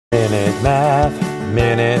Minute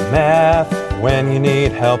Math. When you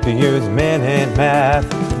need help, you use Minute Math.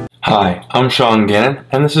 Hi, I'm Sean Gannon,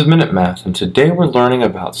 and this is Minute Math, and today we're learning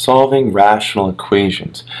about solving rational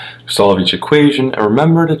equations. Solve each equation and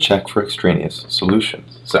remember to check for extraneous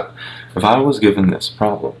solutions. So, if I was given this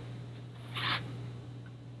problem,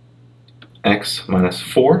 x minus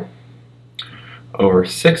 4 over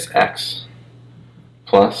 6x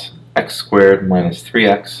plus x squared minus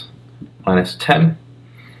 3x minus 10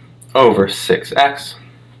 over 6x,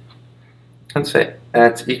 and say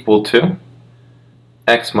that's equal to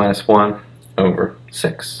x minus 1 over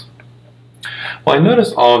 6. Well, I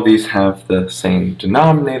notice all of these have the same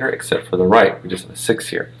denominator except for the right. We just have a 6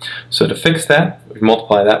 here. So to fix that, we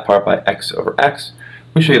multiply that part by x over x.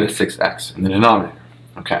 We should get a 6x in the denominator.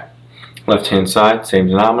 Okay. Left-hand side, same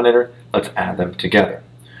denominator. Let's add them together.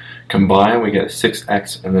 Combine, we get a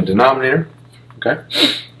 6x in the denominator. Okay.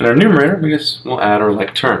 In our numerator, we'll add our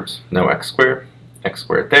like terms. No x squared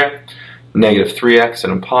there. Negative 3x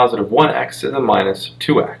and a positive 1x is a minus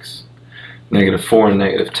 2x. Negative 4 and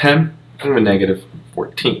negative 10 and a negative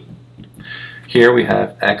 14. Here we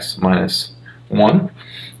have x minus 1,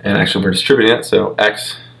 and actually we're distributing it, so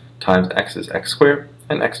x times x is x squared,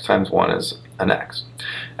 and x times 1 is an x.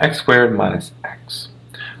 X squared minus x.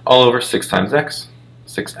 All over 6 times x,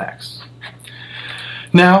 6x.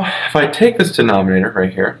 Now, if I take this denominator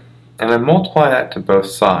right here, and I multiply that to both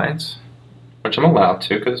sides, which I'm allowed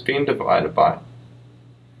to because it's being divided by,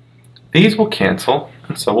 these will cancel,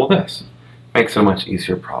 and so will this. Makes it a much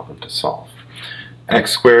easier problem to solve.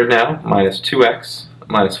 X squared now minus 2x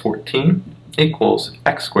minus 14 equals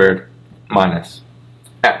x squared minus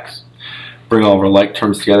x. Bring all of our like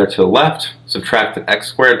terms together to the left, subtract an x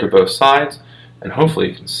squared to both sides, and hopefully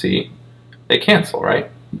you can see they cancel,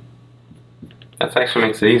 right? That actually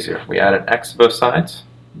makes it easier. We add an x to both sides,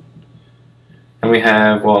 and we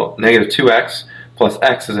have, well, negative 2x plus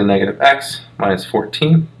x is a negative x minus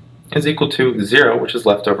 14 is equal to 0, which is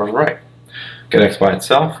left over on the right. Get x by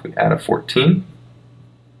itself, we add a 14,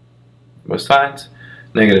 both sides.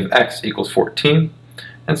 Negative x equals 14,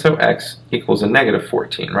 and so x equals a negative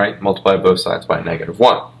 14, right? Multiply both sides by negative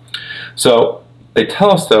 1. So they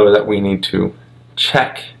tell us, though, that we need to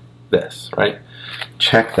check this, right?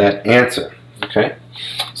 Check that answer, okay?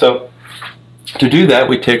 So to do that,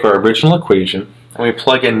 we take our original equation and we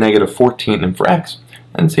plug in negative 14 in for x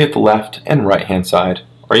and see if the left and right hand side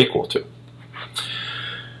are equal to.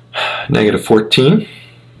 Negative 14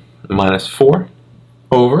 minus 4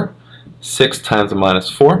 over 6 times a minus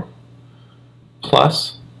 4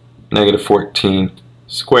 plus negative 14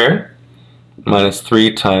 squared minus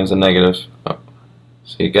 3 times a negative,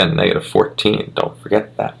 see again, negative 14, don't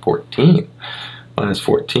forget that, 14, minus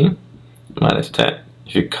 14 minus 10.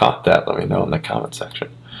 If you caught that, let me know in the comment section.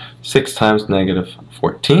 6 times negative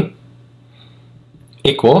 14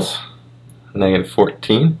 equals negative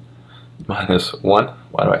 14 minus 1,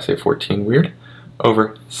 why do I say 14 weird,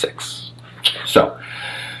 over 6. So,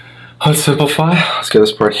 let's simplify. Let's get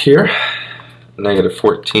this part here. Negative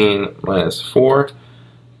 14 minus 4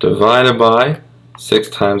 divided by 6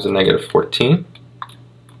 times the negative 14.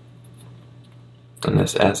 And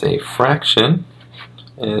this as a fraction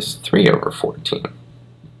is 3 over 14.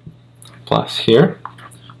 Plus here,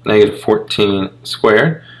 negative 14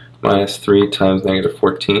 squared minus 3 times negative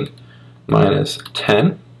 14 minus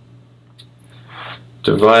 10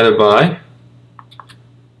 divided by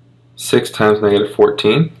 6 times negative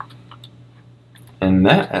 14, and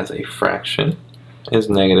that as a fraction is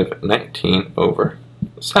negative 19 over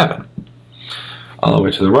 7. All the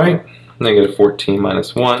way to the right, negative 14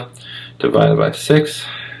 minus 1 divided by 6,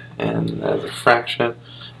 and as a fraction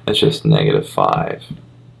it's just negative 5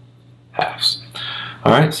 halves.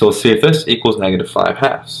 Alright, so let's see if this equals negative 5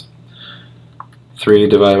 halves. 3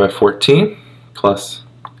 divided by 14 plus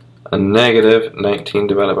a negative 19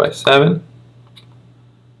 divided by 7,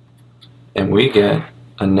 and we get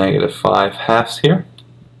a negative 5 halves here.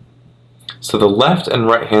 So the left and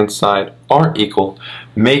right hand side are equal,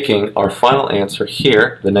 making our final answer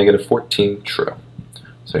here, the negative 14, true.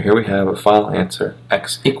 So here we have a final answer,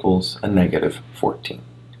 x equals a negative 14.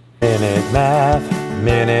 Minute Math.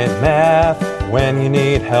 When you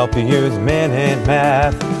need help, you use Minute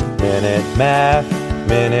Math. Minute Math.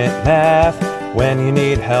 When you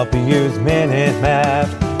need help, you use Minute Math.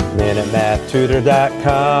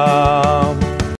 MinuteMathTutor.com.